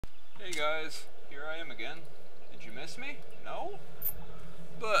Hey guys, here I am again. Did you miss me? No?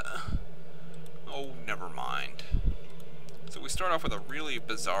 But, oh, never mind. So we start off with a really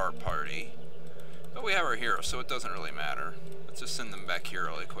bizarre party. But we have our hero, so it doesn't really matter. Let's just send them back here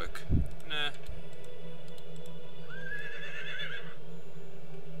really quick. Nah.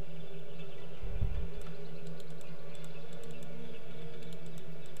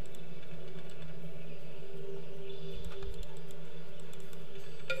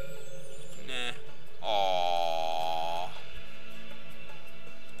 Nah. Aww.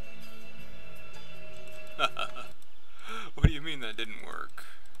 What do you mean that didn't work?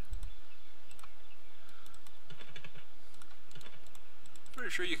 Pretty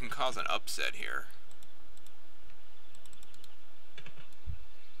sure you can cause an upset here.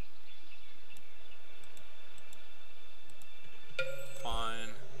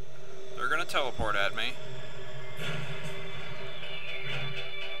 Fine. They're gonna teleport at me.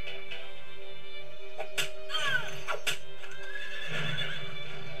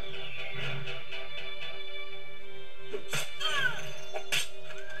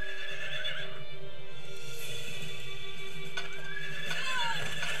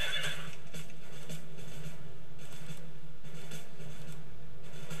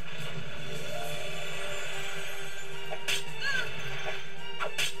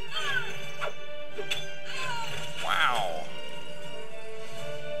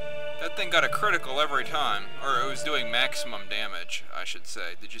 That thing got a critical every time, or it was doing maximum damage, I should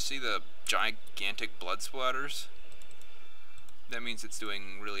say. Did you see the gigantic blood splatters? That means it's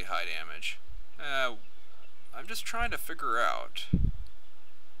doing really high damage. I'm just trying to figure out.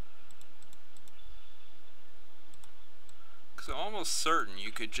 Because I'm almost certain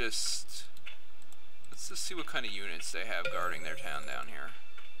you could just... Let's just see what kind of units they have guarding their town down here.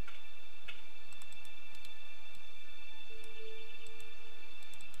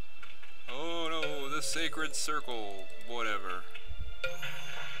 Oh no, the sacred circle, whatever.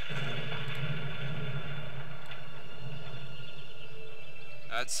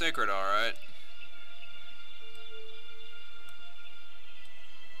 That's sacred, alright.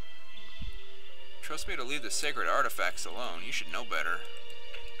 Trust me to leave the sacred artifacts alone, you should know better.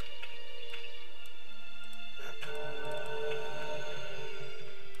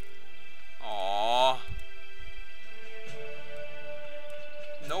 Aww.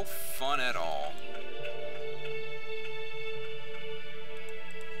 No fun at all.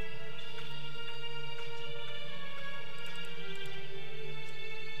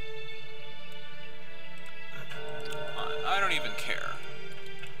 I don't even care.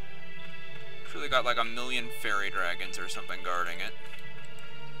 Sure, they got like a million fairy dragons or something guarding it.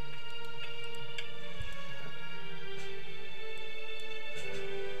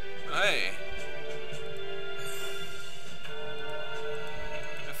 Hey.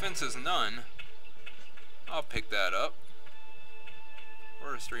 Defense is none. I'll pick that up.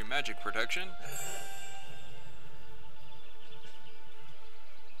 Forestry magic protection.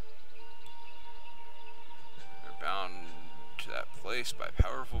 They're bound to that place by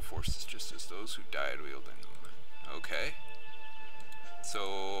powerful forces, just as those who died wielding them. Okay.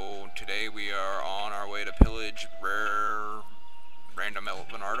 So today we are on our way to pillage rare random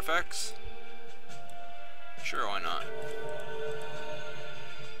element artifacts. Sure, why not?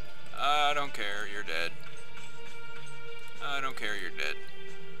 I don't care, you're dead. I don't care, you're dead.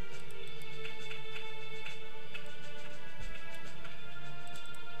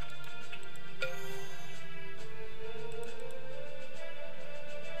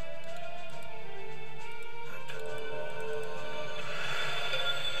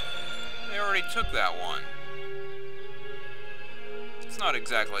 They already took that one. It's not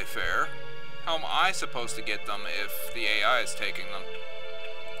exactly fair. How am I supposed to get them if the AI is taking them?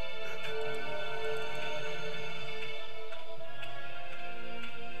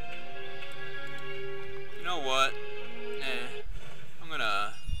 You know what? I'm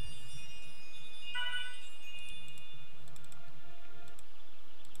gonna...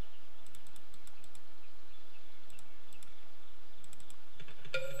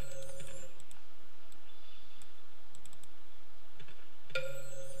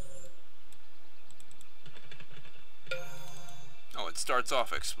 Oh, it starts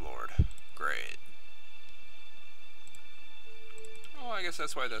off explored. Great. Oh, I guess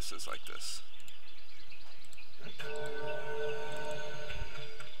that's why this is like this.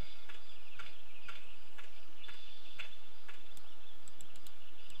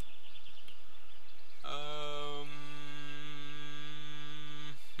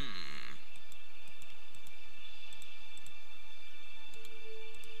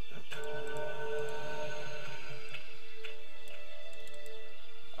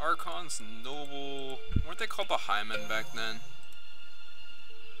 Archon's noble... Weren't they called the Hymen back then?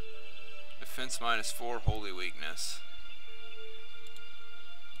 Defense -4, holy weakness.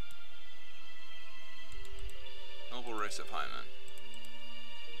 Noble race of Hymen.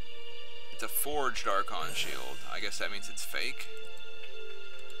 It's a forged Archon shield. I guess that means it's fake.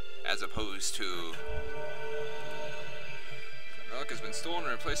 As opposed to... The relic has been stolen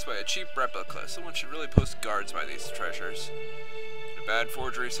and replaced by a cheap replica. Someone should really post guards by these treasures. A bad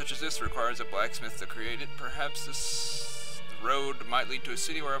forgery such as this requires a blacksmith to create it. Perhaps this road might lead to a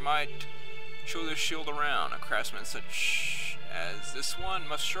city where I might show this shield around. A craftsman such as this one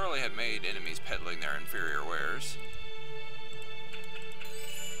must surely have made enemies peddling their inferior wares.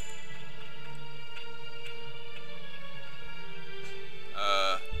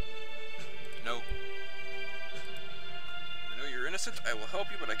 No. I know you're innocent. I will help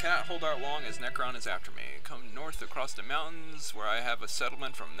you, but I cannot hold out long as Nekron is after me. Come north across the mountains where I have a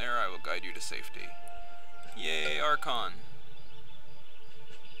settlement. From there I will guide you to safety. Yay, Archon.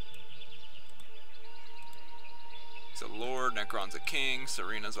 He's a lord, Nekron's a king,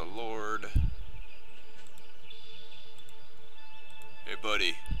 Serena's a lord. Hey,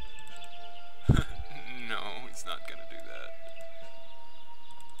 buddy. No, he's not gonna do that.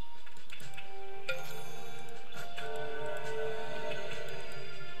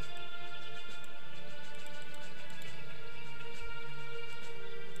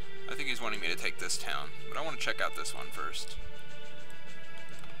 I think he's wanting me to take this town, but I want to check out this one first.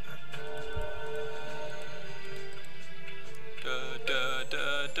 Da da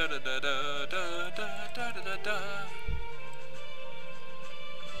da da da da da da da da da da.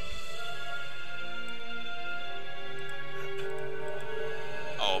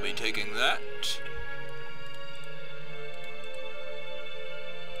 I'll be taking that.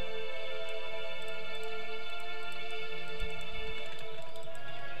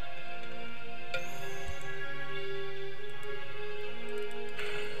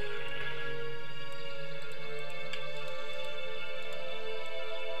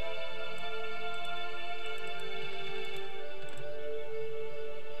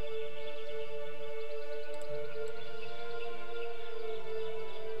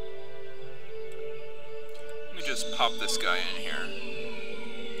 Just pop this guy in here.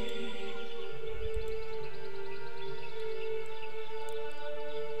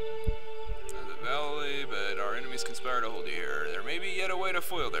 The valley, but our enemies conspire to hold you here. There may be yet a way to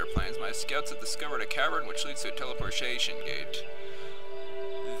foil their plans. My scouts have discovered a cavern which leads to a teleportation gate.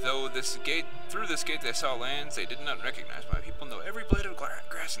 Though through this gate they saw lands they did not recognize. My people know every blade of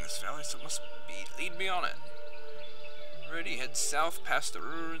grass in this valley, so it must lead me on it. Ready, head south past the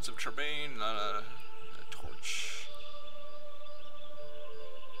ruins of Trebane. Torch.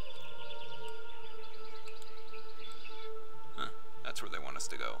 Huh, that's where they want us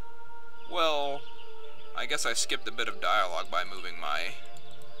to go. Well, I guess I skipped a bit of dialogue by moving my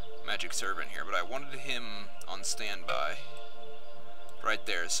magic servant here, but I wanted him on standby right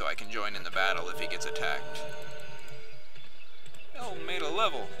there so I can join in the battle if he gets attacked. Hell, made a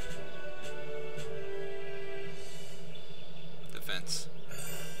level. Defense.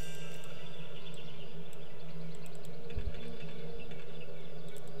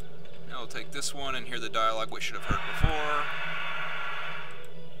 I'll take this one and hear the dialogue we should have heard before.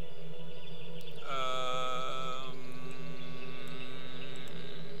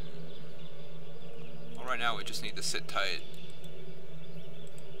 Well, right now we just need to sit tight.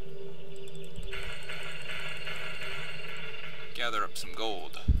 Gather up some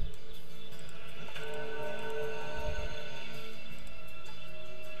gold.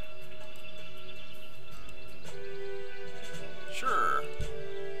 Sure.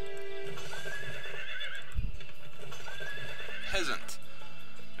 Peasant.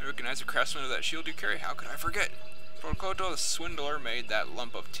 I recognize the craftsman of that shield you carry. How could I forget? Prokoto, the swindler, made that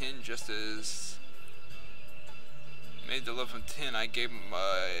lump of tin just as... Made the lump of tin. I gave him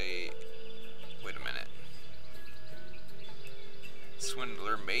my... Wait a minute.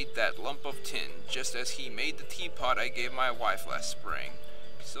 Swindler made that lump of tin just as he made the teapot I gave my wife last spring.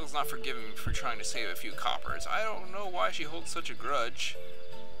 She still's not forgiving me for trying to save a few coppers. I don't know why she holds such a grudge.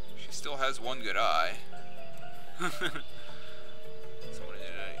 She still has one good eye.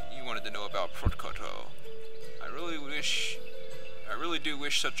 You wanted to know about Protkoto. I really do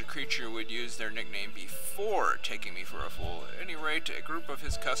wish such a creature would use their nickname before taking me for a fool. At any rate, a group of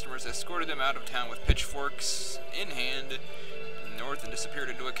his customers escorted him out of town with pitchforks in hand north and disappeared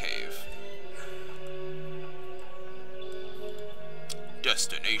into a cave.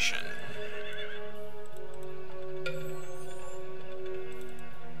 Destination.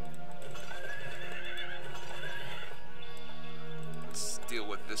 Let's deal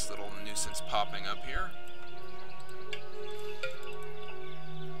with this this little nuisance popping up here.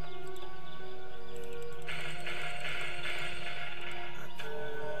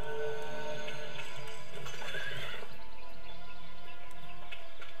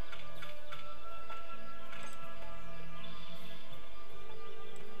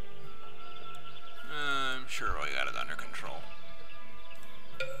 I'm sure I got it under control.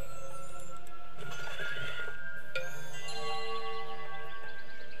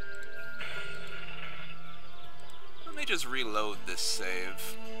 Let me just reload this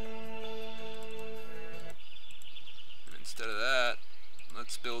save. And instead of that,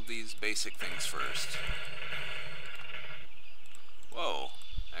 let's build these basic things first. Whoa,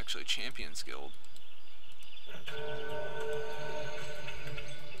 actually Champions Guild.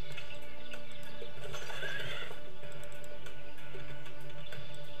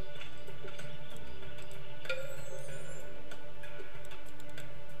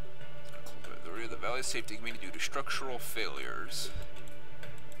 The Valley Safety Committee due to structural failures.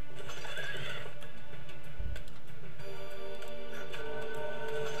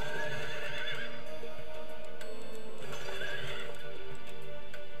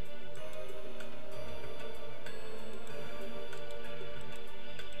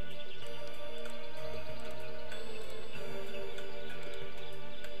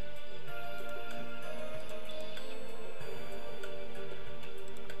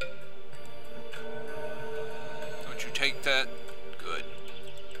 Take that. Good.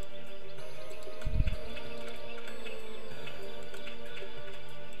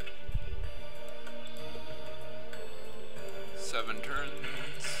 Seven turns.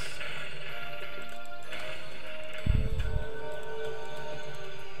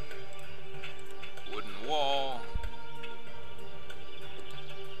 Wooden wall.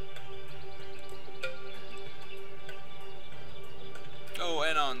 Go,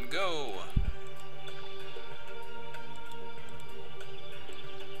 Anon, go!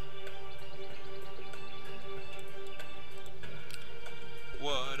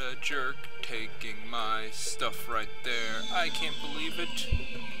 What a jerk, taking my stuff right there. I can't believe it.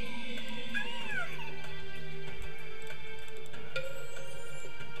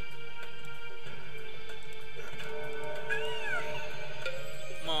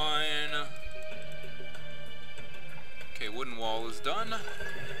 Mine. Okay, wooden wall is done.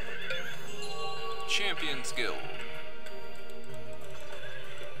 Champions Guild.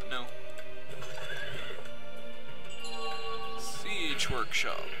 No. Siege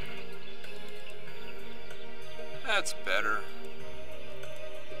Workshop. That's better.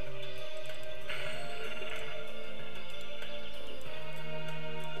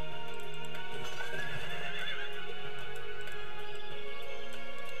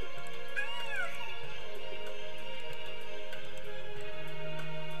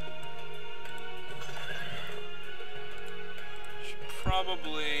 Should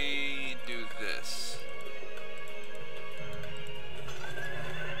probably do this.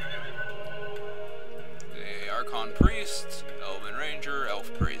 Archon Priest, Elven Ranger,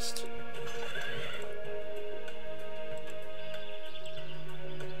 Elf Priest.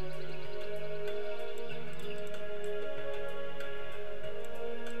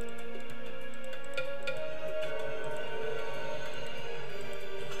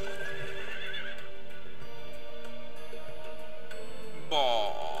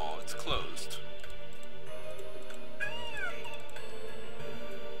 Ball, it's closed.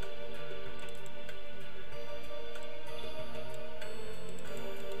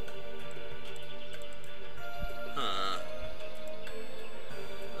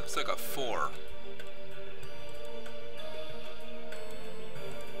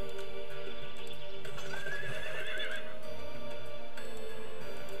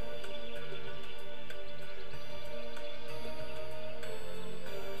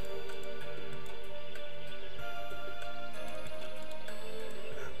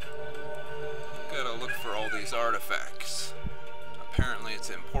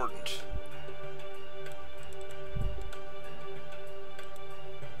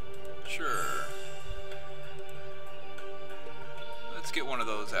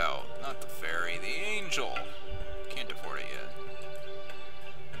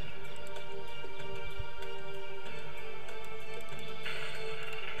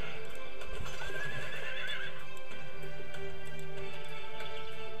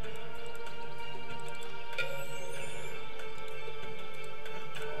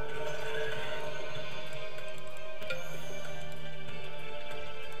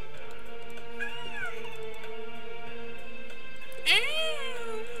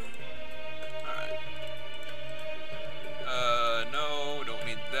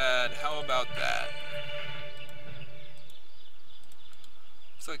 about that.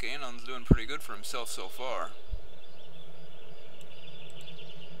 Looks like Anon's doing pretty good for himself so far.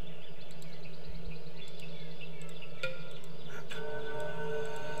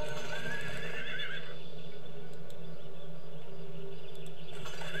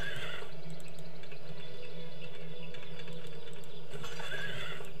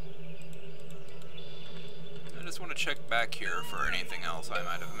 I just want to check back here for anything else I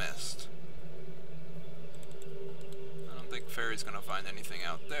might have missed. I don't think Fairy's gonna find anything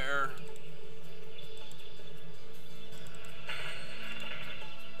out there.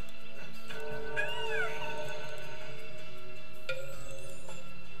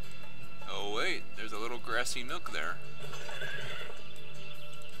 Oh wait, there's a little grassy nook there.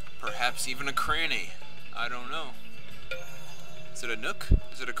 Perhaps even a cranny. I don't know. Is it a nook?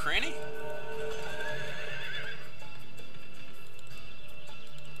 Is it a cranny?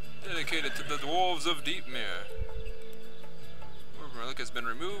 Dedicated to the dwarves of Deepmere. Relic has been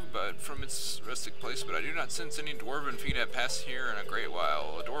removed from its rustic place, but I do not sense any dwarven feet have passed here in a great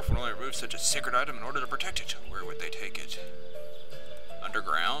while. A dwarf would only remove such a sacred item in order to protect it. Where would they take it?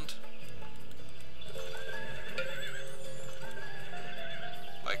 Underground?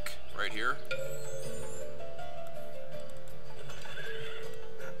 Like, right here?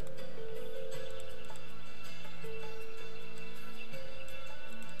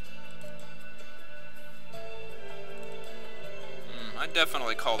 I'd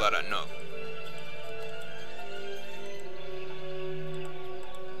definitely call that a nook.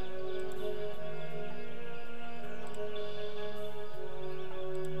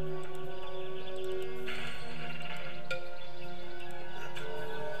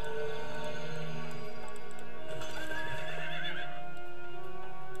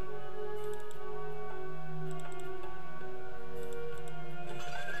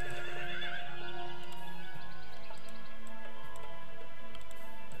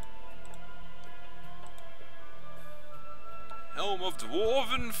 Helm of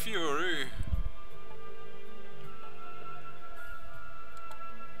Dwarven Fury.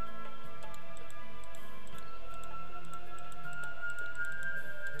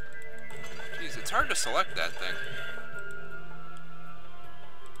 Jeez, it's hard to select that thing.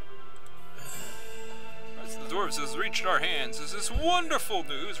 As the dwarves has reached our hands, is this wonderful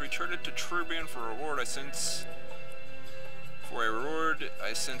news. Return it to Tribian for a reward I sense. For a reward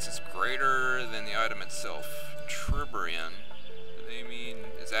I sense it's greater than the item itself. Tribian. I mean,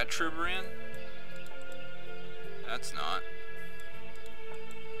 is that Tribian? That's not.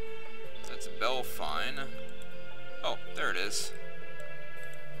 That's Belfine. Oh, there it is.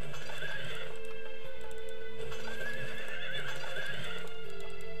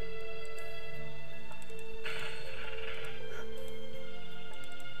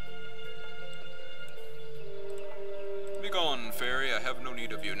 Begone, Fairy, I have no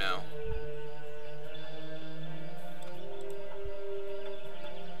need of you now.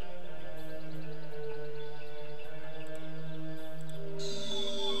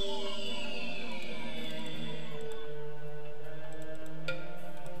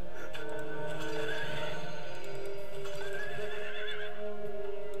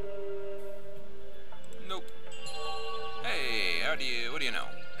 What do you know?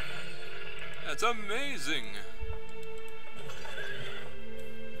 That's amazing!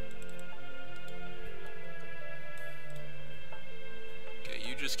 Okay,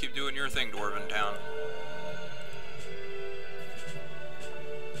 you just keep doing your thing, Dwarven Town.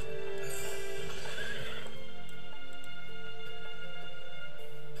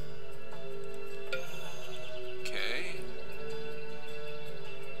 Okay.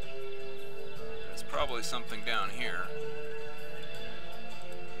 There's probably something down here.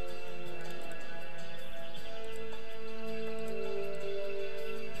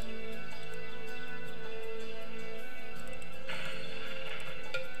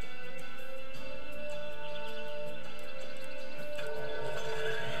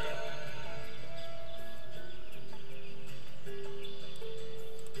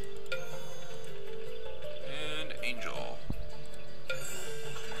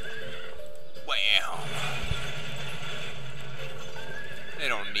 They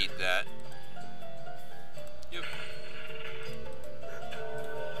don't need that. Yep.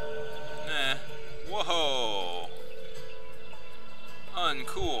 Nah. Whoa.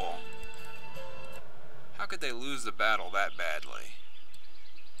 Uncool. How could they lose the battle that badly?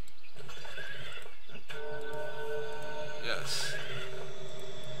 Yes.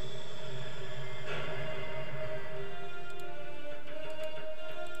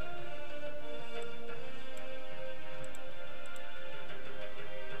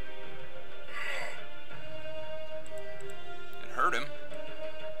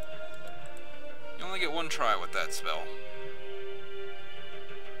 out with that spell.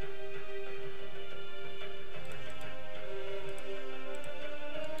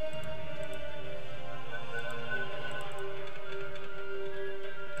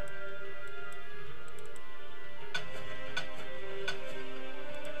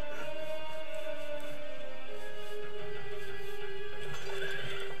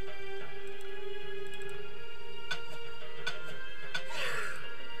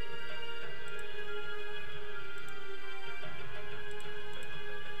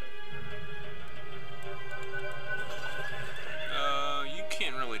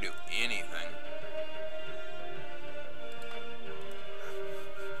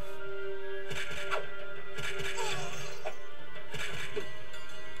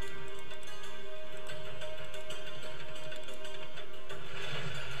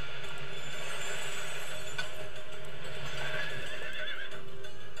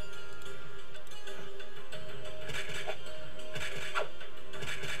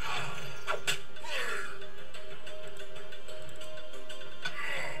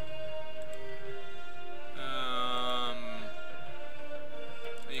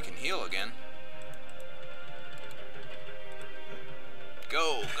 Heal again.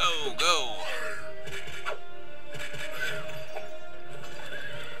 Go, go, go!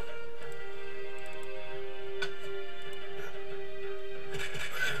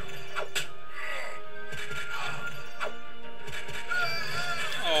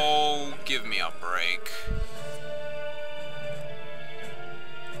 Oh, give me a break.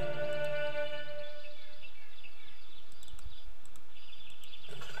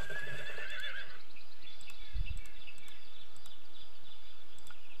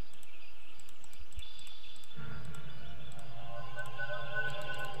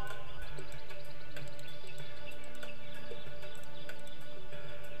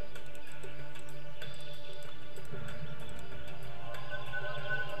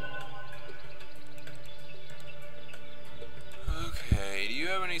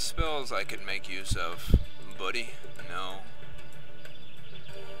 Any spells I could make use of, buddy? No.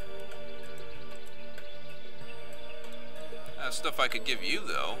 I have stuff I could give you,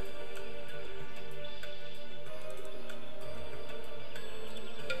 though.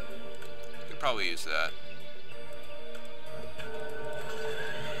 Could probably use that.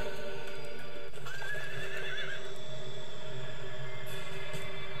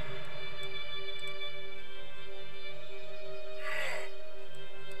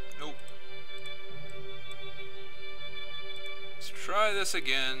 Try this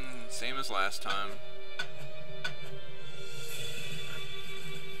again, same as last time.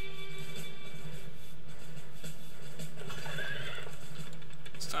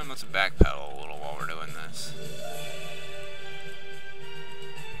 This time let's backpedal a little while we're doing this.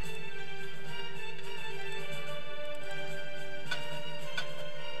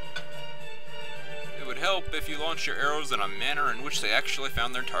 It would help if you launched your arrows in a manner in which they actually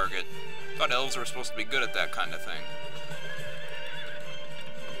found their target. Thought elves were supposed to be good at that kind of thing.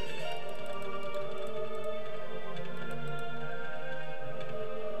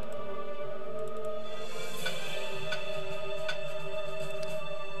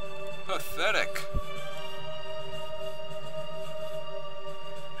 Pathetic.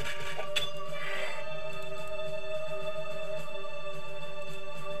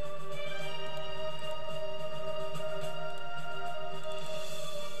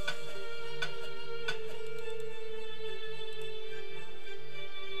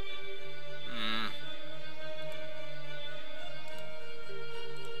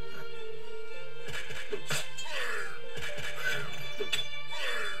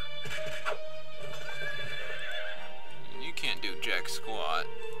 Squat.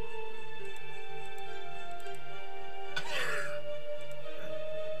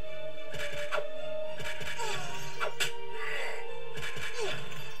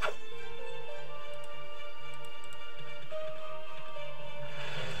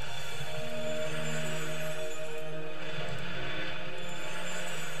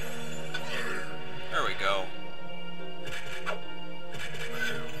 There we go.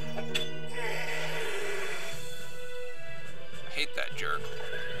 I hate that jerk.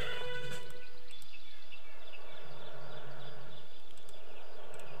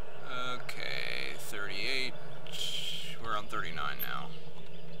 Okay, 38. We're on 39 now.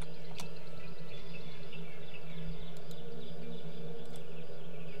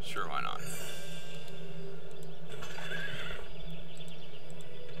 Sure, why not?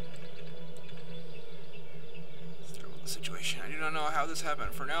 Let's deal with the situation. I do not know how this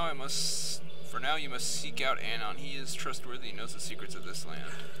happened. For now, you must seek out Anon. He is trustworthy and knows the secrets of this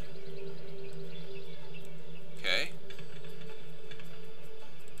land. Okay.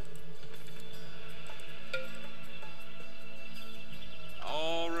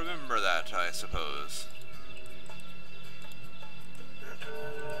 I'll remember that, I suppose.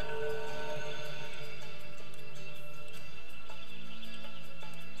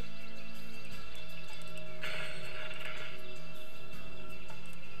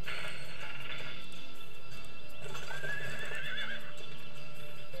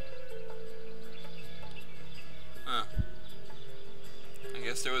 Huh. I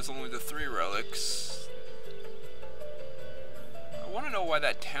guess there was only the 3 relics. I want to know why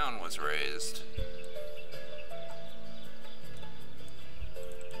that town was raised.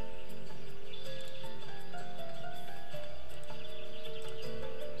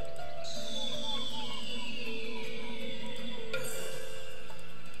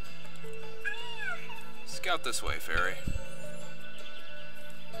 Scout this way, fairy.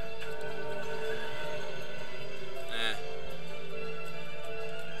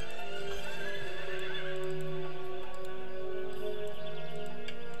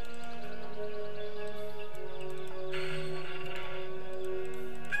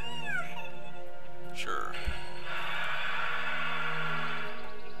 Sure.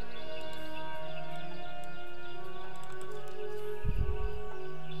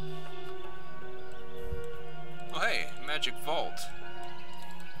 Oh hey, magic vault.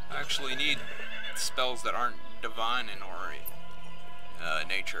 I actually need spells that aren't divine in or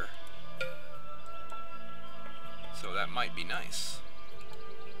nature. So that might be nice.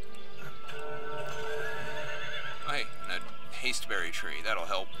 Oh hey, and a hasteberry tree, that'll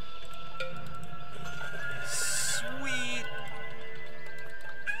help. Sweet!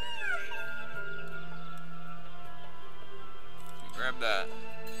 Grab that.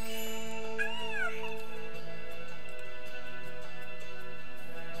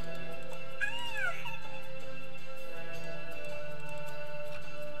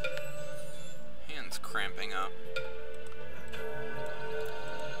 Hands cramping up.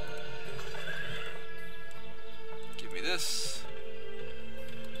 Give me this.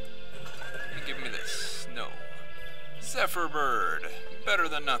 And give me this. No. Zephyr bird. Better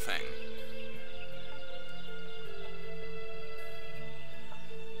than nothing.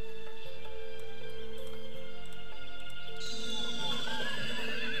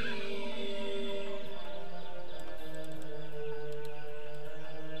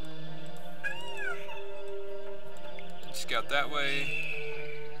 Scout that way.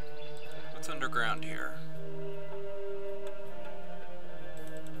 What's underground here?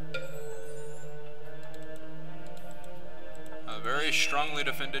 A very strongly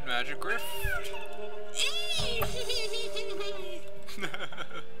defended magic rift.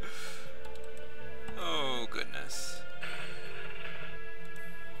 Oh goodness.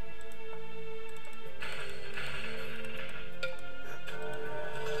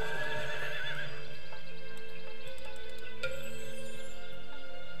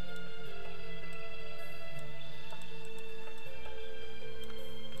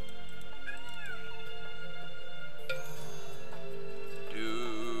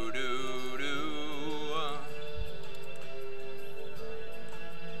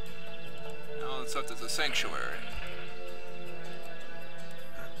 Left is a sanctuary.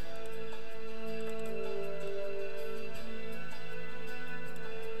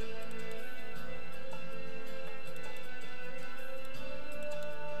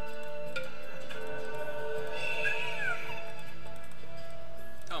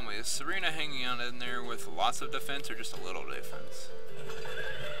 Tell me, is Serena hanging out in there with lots of defense or just a little defense?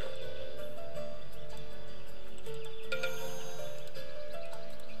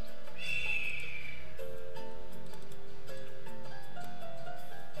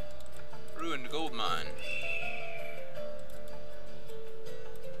 Gold mine.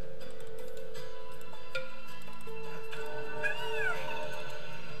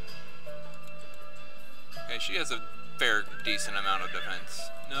 Okay, she has a fair, decent amount of defense.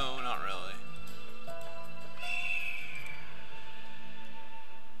 No, not really.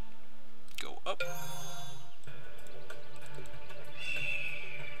 Go up.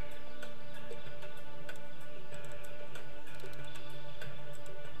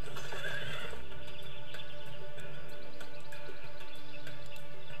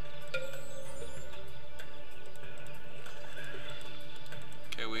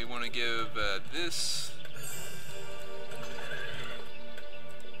 We want to give this.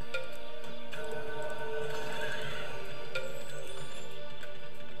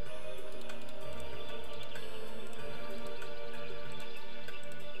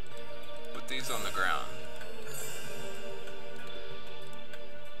 Put these on the ground.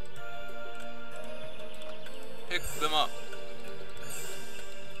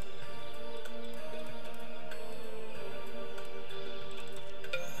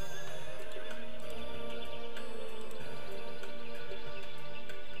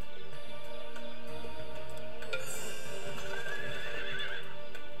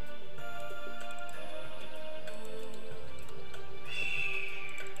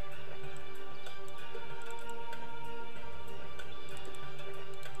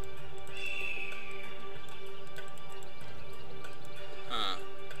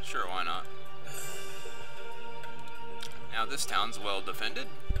 this town's well defended,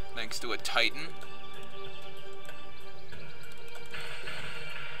 thanks to a Titan.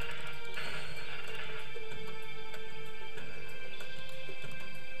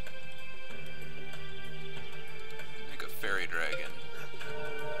 Make a fairy dragon.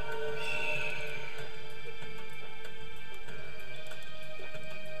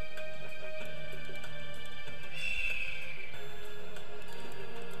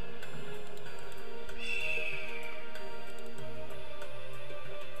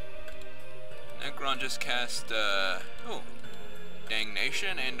 Nekron just cast, oh,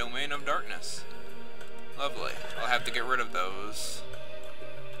 Damnation and Domain of Darkness. Lovely. I'll have to get rid of those.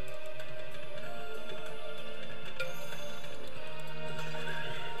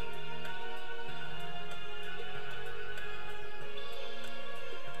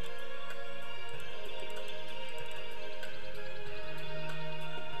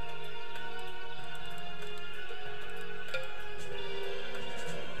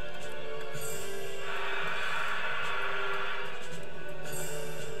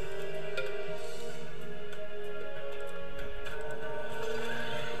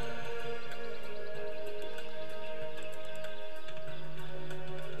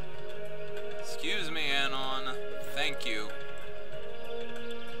 Excuse me, Anon. Thank you.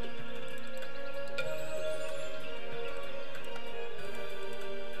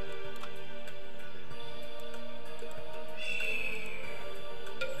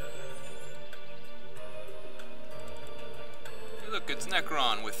 Hey, look, it's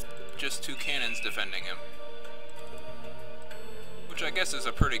Nekron with just 2 cannons defending him. Which I guess is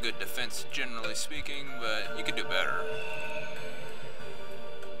a pretty good defense, generally speaking, but you could do better.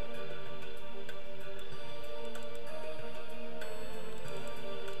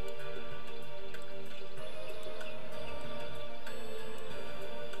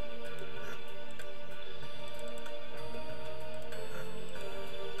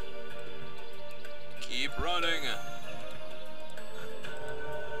 Keep running.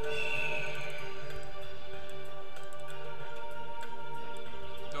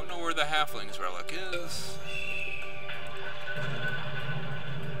 Don't know where the halfling's relic is.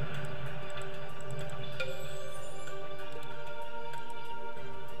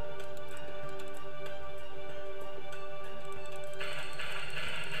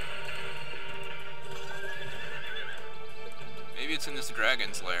 Maybe it's in this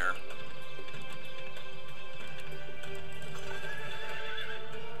dragon's lair.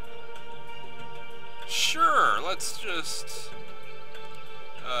 Sure, let's just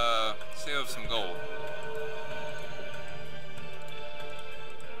save some gold.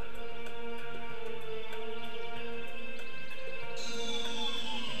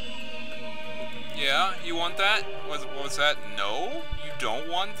 Yeah, you want that? What was that? No? You don't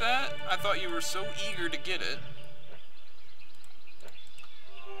want that? I thought you were so eager to get it.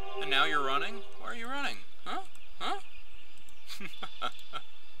 And now you're running? Why are you running? Huh? Huh?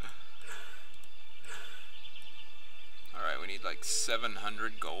 Alright, we need like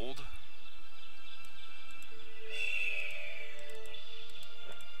 700 gold.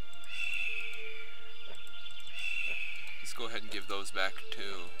 Let's go ahead and give those back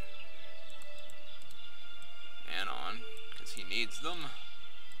to Anon, because he needs them.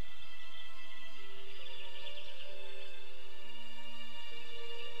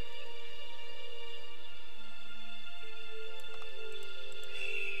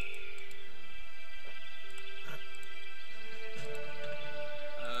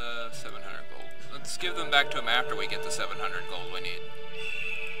 Let's give them back to him after we get the 700 gold we need.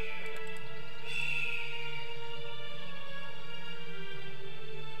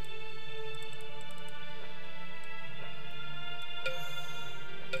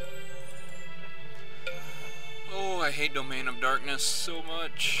 Oh, I hate Domain of Darkness so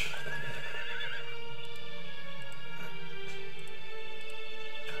much.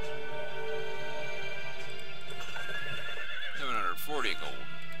 $740 gold.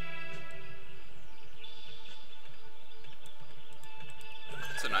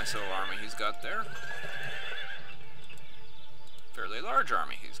 It's a nice little army he's got there. Fairly large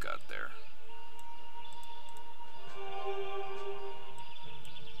army he's got there.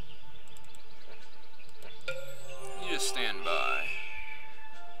 You just stand by.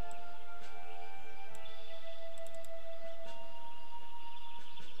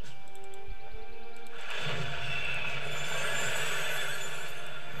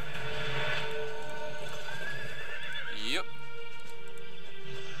 Yep.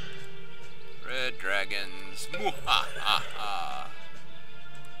 Red dragons. Muhahaha.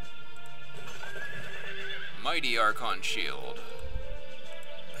 Mighty Archon shield.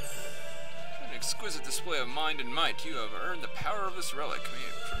 Shouldn't exquisite display of mind and might. You have earned the power of this relic.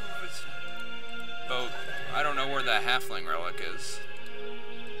 Though, I don't know where that halfling relic is.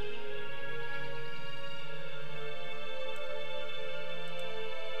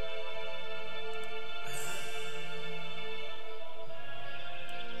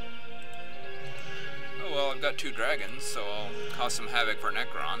 Oh well, I've got 2 dragons, so I'll cause some havoc for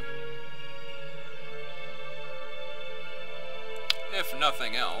Nekron. If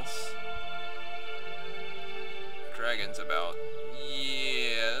nothing else. Dragons about.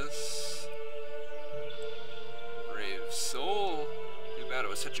 Yes. Brave soul. Too bad it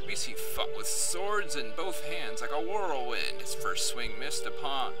was such a beast. He fought with swords in both hands like a whirlwind. His first swing missed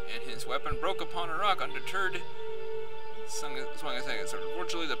upon, and his weapon broke upon a rock. Undeterred, swung a second sword.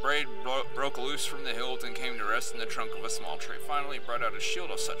 Unfortunately, the blade broke loose from the hilt and came to rest in the trunk of a small tree. Finally, it brought out a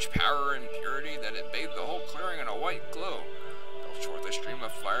shield of such power and purity that it bathed the whole clearing in a white glow. Short the stream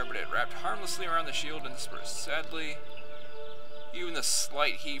of fire, but it wrapped harmlessly around the shield and dispersed. Sadly, even the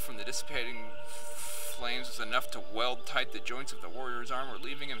slight heat from the dissipating flames was enough to weld tight the joints of the warrior's armor,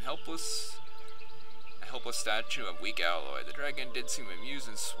 leaving him helpless, a helpless statue of weak alloy. The dragon did seem amused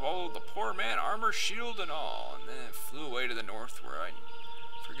and swallowed the poor man, armor, shield, and all, and then it flew away to the north, where I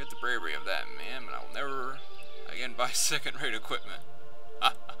forget the bravery of that man, and I'll never again buy second-rate equipment.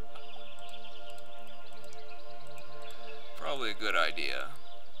 Probably a good idea.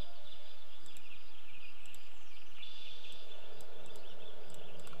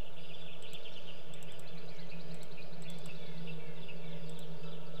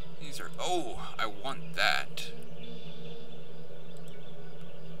 These are... Oh, I want that.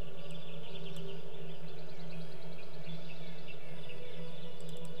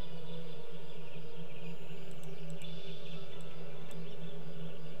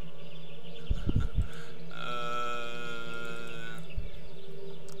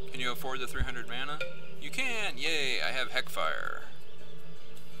 Afford the 300 mana? You can! Yay! I have Heckfire.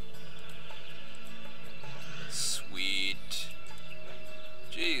 Sweet.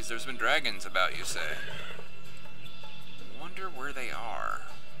 Jeez, there's been dragons about, you say. Wonder where they are.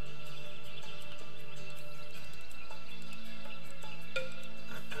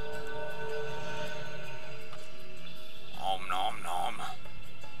 Om nom nom.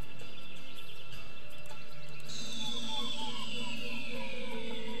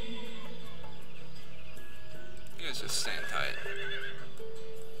 Just stand tight.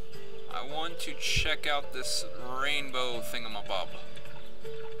 I want to check out this rainbow thingamabob.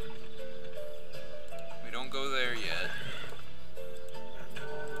 We don't go there yet.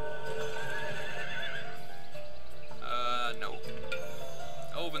 No.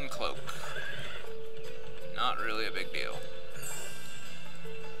 Elven cloak. Not really a big deal.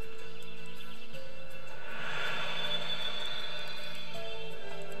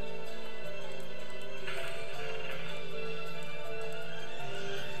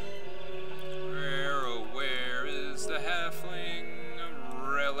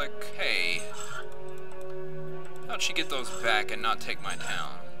 Hey, how'd she get those back and not take my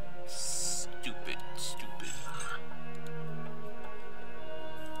town? Stupid, stupid.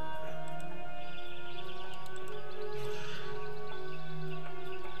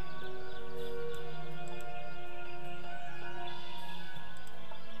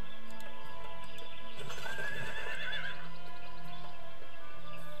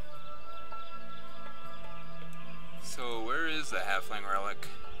 So where is the halfling relic?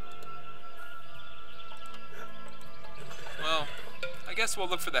 Well, I guess we'll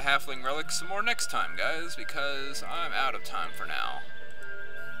look for the halfling relic some more next time, guys, because I'm out of time for now.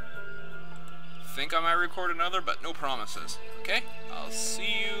 Think I might record another, but no promises. Okay? I'll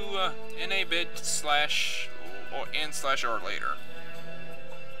see you in a bit /or later.